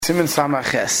Siman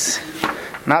Samaches,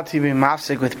 not to be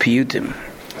mafsik with piyutim.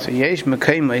 So yesh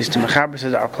mekaymes to mechaber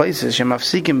says our places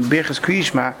shemafsikim birchas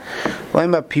kriyishma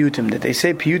loima piyutim that they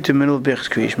say piyutim middle of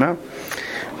birchas kriyishma.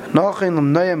 Nochin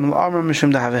l'mnoyam l'amr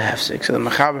mishum to have a hefsik. So the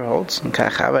mechaber holds, and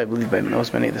Kachava, I believe by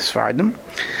most many of the Sfardim,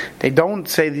 they don't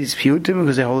say these piyutim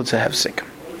because they hold it's a hefsik.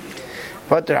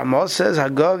 But the Ramah says,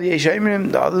 Hagav yesh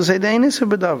the others say Dainis or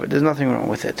B'davar. There's nothing wrong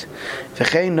with it.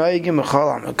 V'chein noigim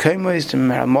v'cholam. The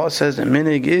Ramah says the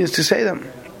minig is to say them.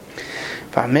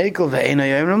 V'hamekel v'ein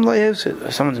hayomrim lo hefsid.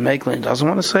 If someone's mekel and doesn't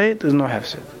want to say it, there's no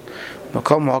hefsid.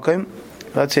 Makom hakim.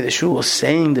 Let's say the shul is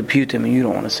saying the piyutim and you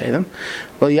don't want to say them.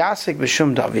 Well, yasik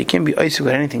b'shum davar. You can't be oisik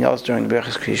with anything else during the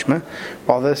Berachas Kriyishma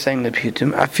while they're saying the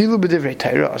piyutim. Afilu b'divrei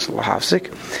Torah asal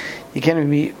hafsik. You can't even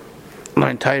be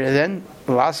learn Torah then.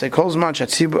 Last calls much at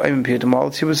Sibur even piyutim. All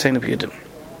Sibur saying the piyutim.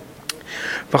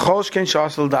 V'chol shkein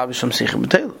shasal davish sham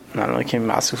betel. Not only can't be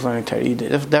massive learning Torah, you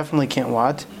definitely can't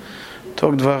what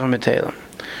talk dvarim betel.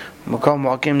 Makom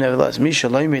wakim nevertheless. Misha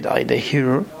loymid ayde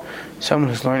hiru. Someone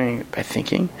who's learning by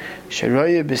thinking.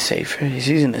 Sharoya b'sefer. He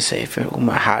sees in the sefer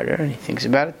umaharer and he thinks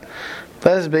about it.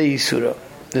 Bez be'yisura.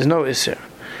 There's no isur.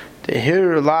 The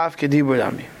hiru lav kedibur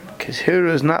dami. Because hiru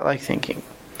is not like thinking.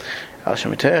 Okay,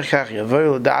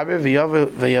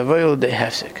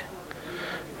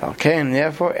 and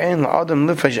therefore,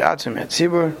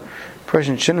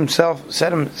 person should himself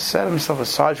set himself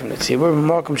aside from the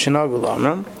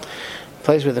tzibur,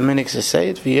 place where the minix is say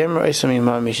it, he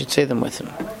should say them with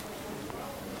him.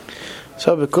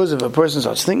 So, because if a person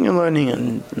starts thinking and learning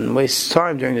and wastes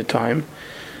time during the time,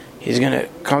 he's going to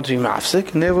come to be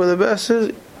mafsik, and therefore the best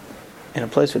is in a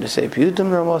place where they say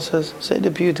piyutim, Ramah says, say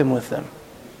the piyutim with them.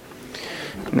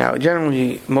 Now,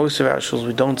 generally, most of our shuls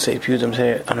we don't say piyutim, say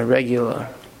it on a regular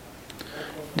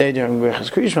day during Berachas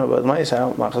Kriyishma. But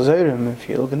if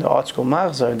you look in the art school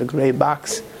Machzor, the grey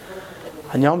box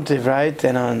on Yom Tov, right,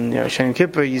 and on Shani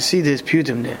Kippur, you see there's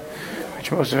piyutim there,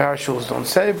 which most of our shuls don't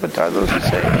say, but others would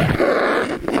say.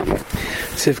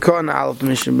 Sivkon Aleph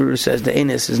Mishnah Berurah says the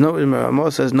Enes is no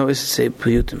Ramah says no is to say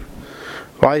piyutim.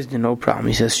 Why is there no problem?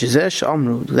 He says Shizesh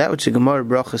Amru, that which the Gemara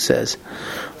Bracha says.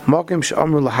 Mokim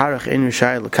she'amru laharach in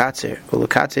Rishai l'katzer, or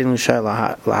l'katzer in Rishai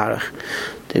laharach.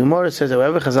 The Gemara says that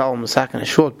whenever Chazal masak in a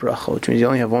short bracha, which means you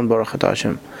only have one baruch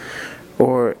Hashem,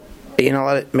 or you're not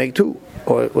allowed to make two,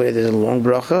 or where there's a long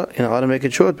bracha, you're not allowed to make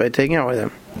it short by taking out with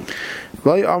them.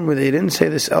 They didn't say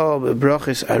this but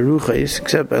brachas aruchas,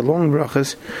 except by long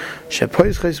brachas,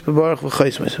 she'poisches b'baruch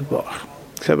v'chais b'baruch,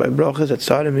 except by brachas that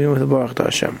start and begin with the baruch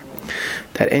Hashem.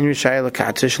 That in Rishai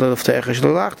l'katzer shelo l'fteicha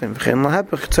shelo l'achtem v'chein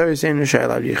l'hepech tzoris in Rishai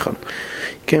l'avyichon.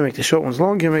 You can't make the short ones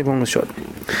long, you can make long ones short.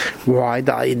 Why?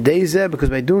 Because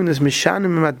by doing this, you're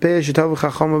changing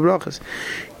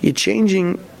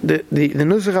the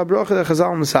nusach habracha that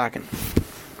Chazal masakin,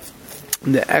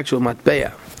 the actual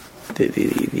matbeya,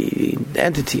 the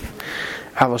entity.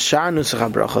 Aval shar nusach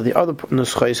habracha, the other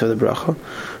nuschais of the bracha.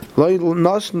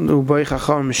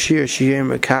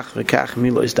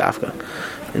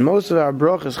 In most of our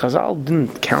brachas, Chazal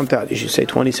didn't count out. You should say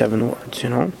 27 words, you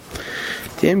know.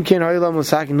 Chazal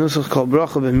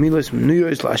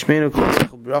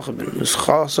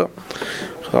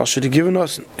should have given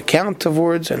us a count of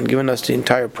words and given us the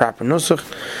entire proper nusach.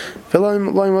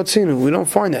 We don't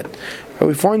find that. But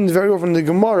we find very often in the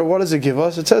Gemara, what does it give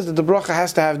us? It says that the bracha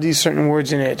has to have these certain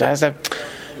words in it. It has to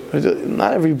have,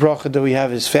 not every bracha that we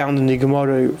have is found in the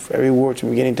Gemara, every word from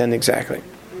beginning to end exactly.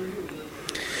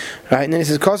 Right, and then he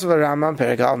says, Kosav Rambam,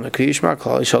 Perek Al Mekriyishma,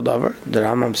 Kol Ishal Davar. The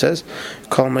Rambam says,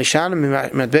 Kol Meishan,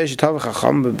 Matbeh Shetav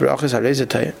Chacham, Bebrachas Harei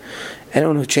Zetayah.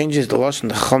 Anyone who changes the lashon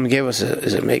the Chacham gave us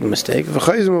is making a mistake.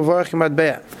 V'chayzim Uvarach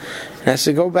Matbeh. And has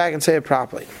to go back and say it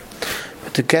properly.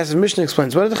 But the Kesef Mishnah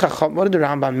explains, what did the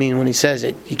Rambam mean when he says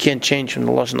it? You can't change from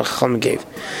the lashon the Chacham gave.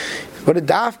 But the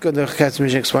Dafka, the Kesef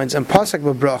Mishnah explains, and Pasak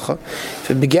b'bracha, if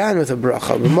it began with a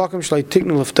bracha, b'makom shlai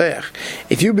tiknu l'fteiach,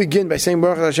 if you begin by saying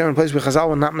Baruch Hashem in a place where Chazal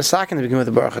will not masakin to begin with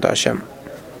the Baruch Hashem.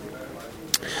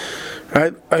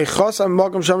 Right? Or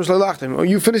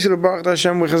you finish the Baruch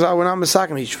Hashem where Chazal will not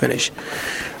masakin, you should finish.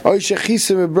 Or by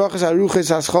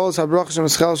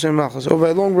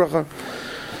a long bracha,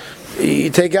 you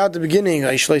take out the beginning, you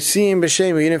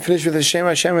didn't finish with the Shem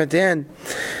Hashem at the end.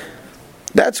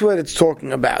 That's what it's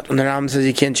talking about when the Rambam says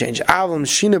you can't change. If you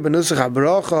change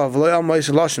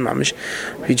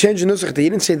the nusach, he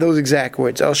didn't say those exact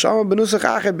words. You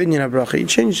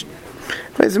changed.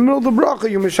 It's the middle of the bracha,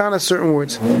 you mashana certain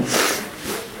words. Even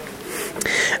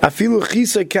if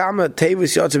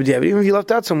you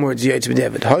left out some words,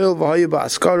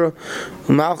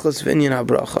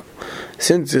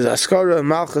 since there's Askara,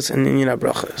 Malchus, and Inyan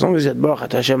HaBracha. As long as you had Bracha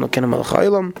to Hashem Elokeinu Melech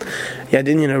HaOlam, you had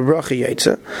Inyan HaBracha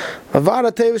Yaitza.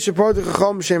 Avada Teva Shepartu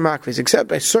Chacham B'Shem Makvis. Except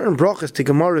by certain brachas, the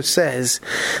Gemara says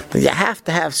that you have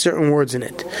to have certain words in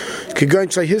it. Kegoin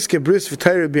Shlai Hiske Bris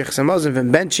V'Tayre B'Yechas HaMazon.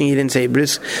 When benching, you didn't say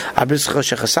Bris Abris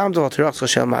Choshe Chasamto V'Terach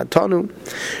Choshe Ma'atanu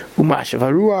U'Mashav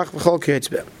HaRuach V'Chol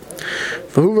K'Yetzbeh.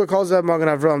 V'Huva calls that Magen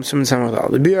Avraham Simon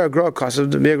Samadal. The Bir Agra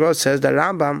says that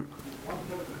Rambam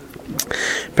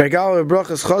Pergal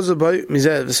brachas chazu by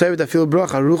mizeh v'sayv da fil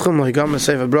bracha ruchimlohigam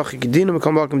v'sayv bracha kedina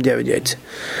mekom bakim David Yaitz.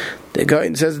 The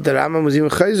guy says that the Rambam was even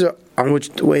chazer on which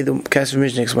way the Kesef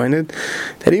Mishnah explained it,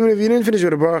 that even if you didn't finish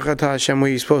with a bracha to Hashem, where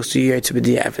you're supposed to Yaitz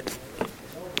b'diavad.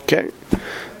 Okay,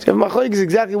 so Machlek is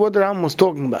exactly what the Rambam was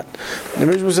talking about. The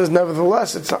Mishnah says,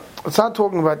 nevertheless, it's not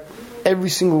talking about every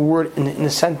single word in the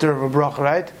center of a bracha,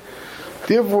 right?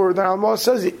 Therefore, the Rambam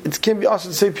says it can be also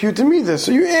to say piyutim either.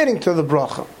 So you're adding to the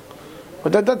bracha.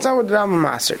 But that's not what the Rambam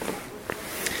mastered.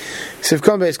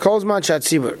 Sivkon Beis calls man shat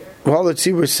tzibur. While the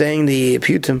tzibur is saying the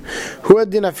piyutim, who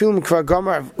had din afilm kvar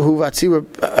gamar who vatzibur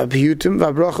piyutim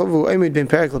v'bracha who emid ben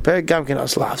perik leperik gam ken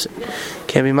aslavse.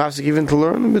 Can be mafsik even to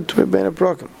learn between ben a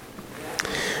bracha.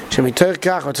 Shemitoich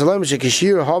kach v'tzalim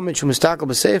shekishir halmit shumistakal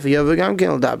b'sefer yavu gam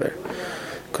ken l'daber.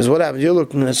 Because what happens? You're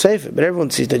looking at the sefer, but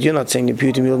everyone sees that you're not saying the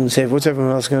piyutim. You're looking at the sefer. What's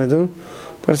everyone else going to do?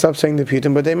 They're going to stop saying the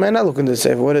piyutim, but they might not look in the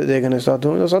sefer. What are they going to start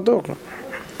doing? They'll start talking.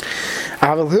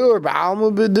 If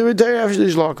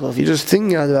you're just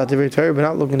thinking about the Torah but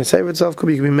not looking to save itself, could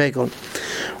be makel.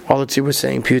 All the tzibur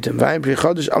saying piyutim.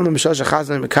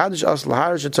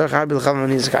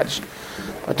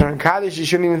 But during Kaddish, you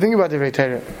shouldn't even think about the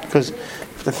Torah, because you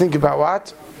have to think about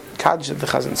what Kaddish that the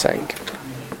Chazan saying.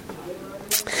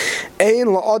 Ein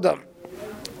la'adam.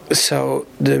 So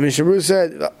the Mishnah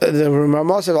said, the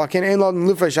Ramah said, that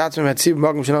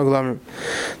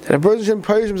a person shouldn't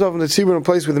punish himself in the tzibur in a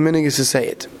place where the meaning is to say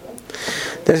it.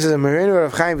 Then it says,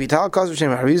 of Chaim Vital, he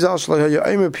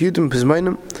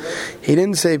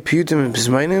didn't say piyutim and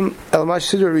pizmainim,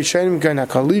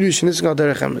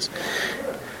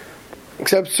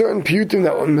 except certain piyutim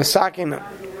that were masakin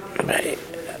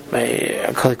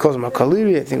he calls them a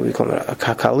kaliri, I think we call it a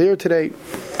kalir today.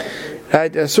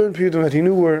 Right, a certain piyutim that he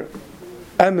knew were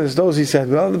emes, those he said,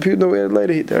 well, the piyutim we had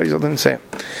later, he didn't say.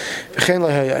 He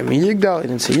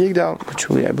didn't say Yigdal, which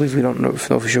I believe we don't know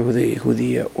for sure who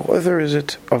the author is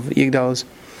it of Yigdal is.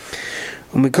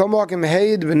 When we come back in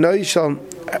Meheid, Benoishal,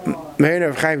 Meir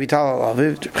of Chaim Vital,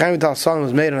 Chaim Vital's son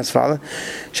was made on his father.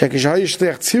 But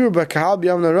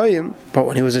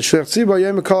when he was a shliach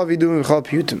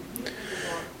tzibur,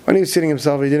 when he was sitting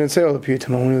himself, he didn't say all the piyutim.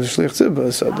 When he was a shliach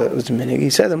tzibur, so that was the minhag, he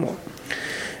said them all.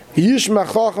 So you should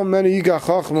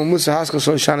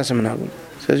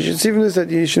see from this that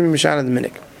you shouldn't be mishana the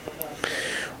minhag.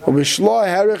 The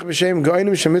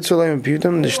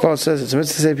Shloh says it's a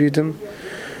mitzvah to say piyutim.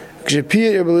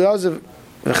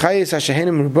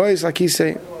 Like he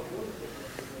say,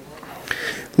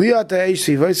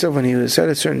 when he said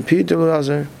a certain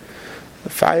piyutim, the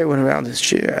fire went around his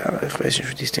chair. I don't know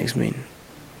what these things mean.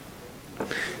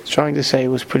 He's trying to say it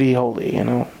was pretty holy, you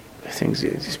know. Things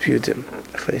these piyutim.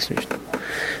 The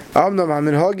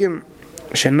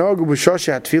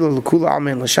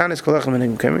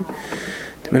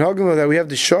minhagim that we have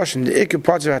the shosh and the ikar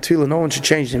parts of our tefillah, no one should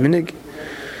change the minig.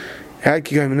 Right,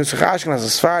 if you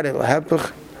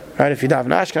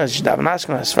daven Ashkenaz, you should daven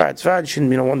Ashkenaz, Sfard, you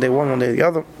shouldn't be one day one day the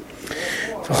other.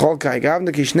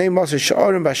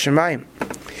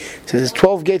 So there's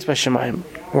 12 gates by Shemayim.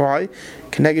 Why?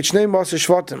 Because of 12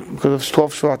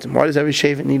 shvatim. Why does every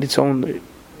shevet need its own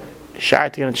shar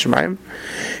to get into Shemayim?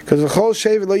 Because the whole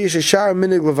shevet lo yesh shar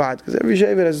minig levad. Because every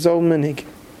shevet has its own minig.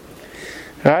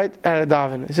 Right? And a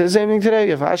daven. It's the same thing today.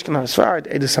 You have Ashkenaz, Sfard,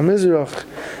 Edus HaMizrach.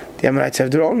 The Ammonites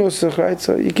have their own nusach, right?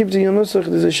 So you keep to your nusach,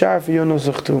 there's a shar for your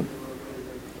nusach too.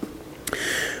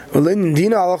 Well, in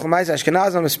Dina,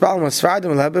 Ashkenaz on the spell,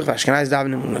 Sfardim, Lebech, Ashkenaz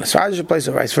davening in a Sfardish place,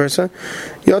 or vice versa.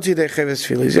 Yotzi de Cheves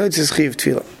Tefillah. Yotzi is Chiv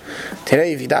Tefillah.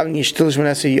 Today, if you daven Yishtil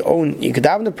Shmonesa, you can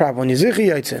daven the proper one, you zichi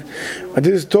Yotzi. What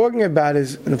this is talking about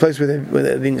is in the place where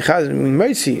they're being Chazan, we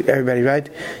might see everybody, right?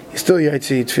 You still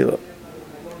Yotzi Tefillah.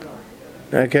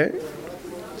 Okay?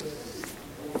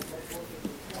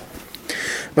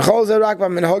 B'chol zerak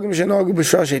b'menhagim shenogu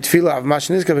b'shoshe tefillah av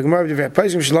mashnizka b'gemar b'divrei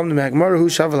peisim shalom d'me'agmar hu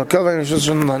shav l'kel v'en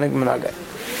shoshan l'hanek menagay.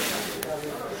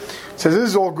 So this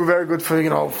is all very good for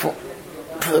for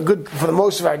the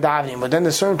most of our davening, but then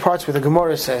there's certain parts where the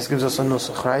Gemara says gives us a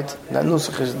nusach, right? That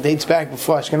nusach dates back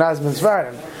before Ashkenaz ben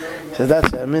Sfardim. So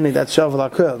that's a minute that's shav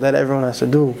l'kel that everyone has to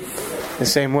do the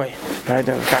same way, right?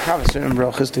 And kachav certain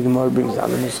brachas the Gemara brings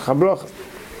down the nusach habracha.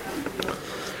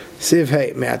 Siv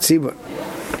hey me'atzibur.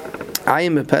 I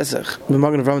am a Pesach. We're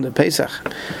going to the Pesach.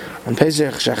 On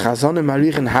Pesach, Chazonim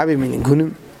Marichen Habim in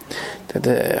Igunim. That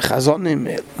the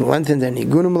Chazonim went in their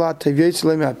Nigunim lot.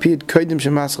 Tavyotzalem Apid Koidim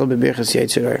Shemaschal Beberchas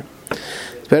Yetzirah.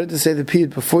 It's better to say the Piyut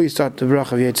before you start the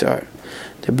bracha of Yetzirah.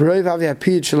 The Brave Avi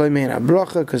Apid Shalom Mein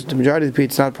Abracha, because the majority of the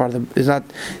Piyut is not part of the, is not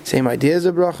the same idea as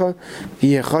the bracha.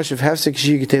 V'yechosh of Hefsek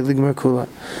Shigitei Ligmar Kula,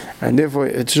 and therefore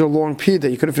it's so long Piyut that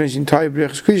you could have finished the entire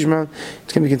Berachas Kriyishma.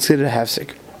 It's going to be considered a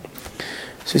Hefsek.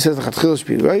 So he says the Chatchil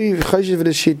Piyut. V'yi v'choshev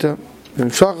v'deshita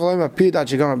v'mshach Elohim Apid Ad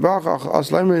Shegam Abracha As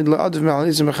Leimer L'Adav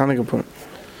Me'alisim Mechanik Apun.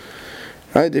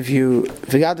 Right? If you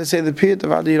forgot to say the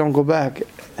Piyut, you don't go back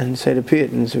and say the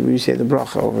Piyut, and so you say the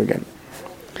bracha over again.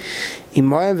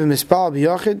 Imayim v'mispal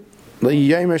b'yachid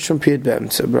l'yimer shum Piyut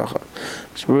b'emtza bracha.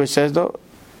 So it says though,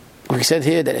 we said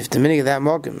here that if the meaning of that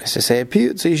mokum is to say a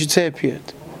Piyut, so you should say a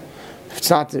Piyut. If it's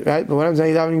not right, but when I'm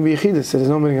saying davening b'yichidus, so there's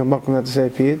no meaning of mokum not to say a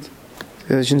Piyut,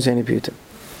 so you shouldn't say any Piyut.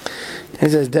 He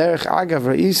says derech agav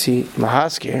ra'isi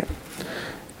mahaskir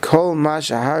kol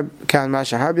mashahar kan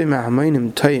mashahar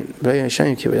b'mahamayim toyim b'yay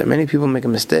Hashem Kippur. That many people make a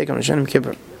mistake on Hashem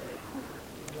Kippur.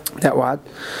 That what?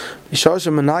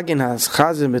 Mishasha managin has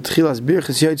chazim betchilas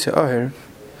birchas yoytze oher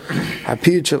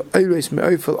hapiyut shel oiros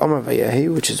me'oifel amar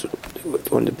vayehi, which is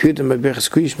when the piyut by birchas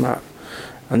kriyishma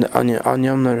on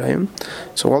Yom Narayim.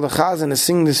 So while the chazan is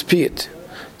singing this piyut,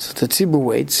 so the tzibur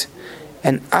waits,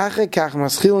 and ache kach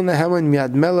maschil nehemen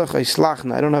miad melech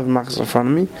oislachna. I don't have machas in front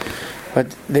of me,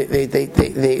 but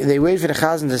they wait for the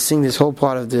chazan to sing this whole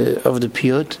part of the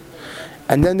piyut,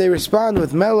 and then they respond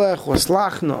with melech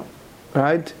oislachna,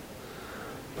 right?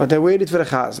 But they waited for the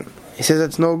chazan. He says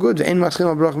that's no good. Because what's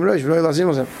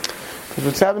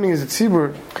happening is that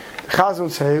Tzibur, the chazan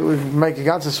would say, we make a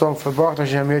ganze song for Baruch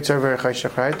Hashem Yetzer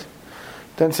V'Rechayshach, right?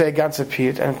 Then say a ganze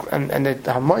piyut, and the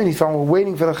Hamayim found were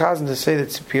waiting for the chazan to say that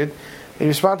it's a piyut. They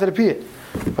respond to the piyut,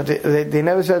 but they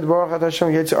never said Baruch Hashem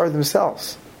Yetzer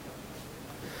themselves.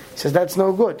 He says that's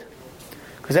no good,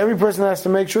 because every person has to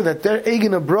make sure that their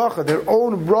eigen bracha, their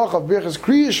own bracha of Birchas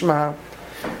Kriyishma,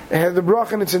 they have the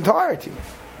bracha in its entirety.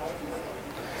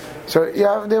 So you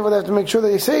have to make sure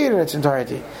that you say it in its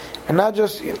entirety, and not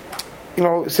just say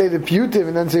the piyutim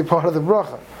and then say part of the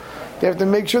bracha. They have to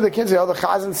make sure they can't say, the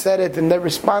chazan said it, and they're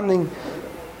responding.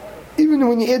 Even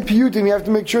when you add piyutim, you have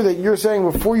to make sure that you're saying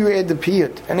before you add the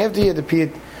piyut, and after you add the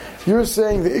piyut, you're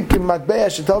saying the ikir matbeya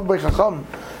shetav b'chacham,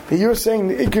 that you're saying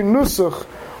the ikir nusach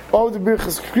of the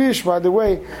birchas kriyishma the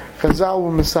way Chazal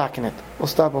will misakin it. We'll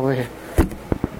stop over here.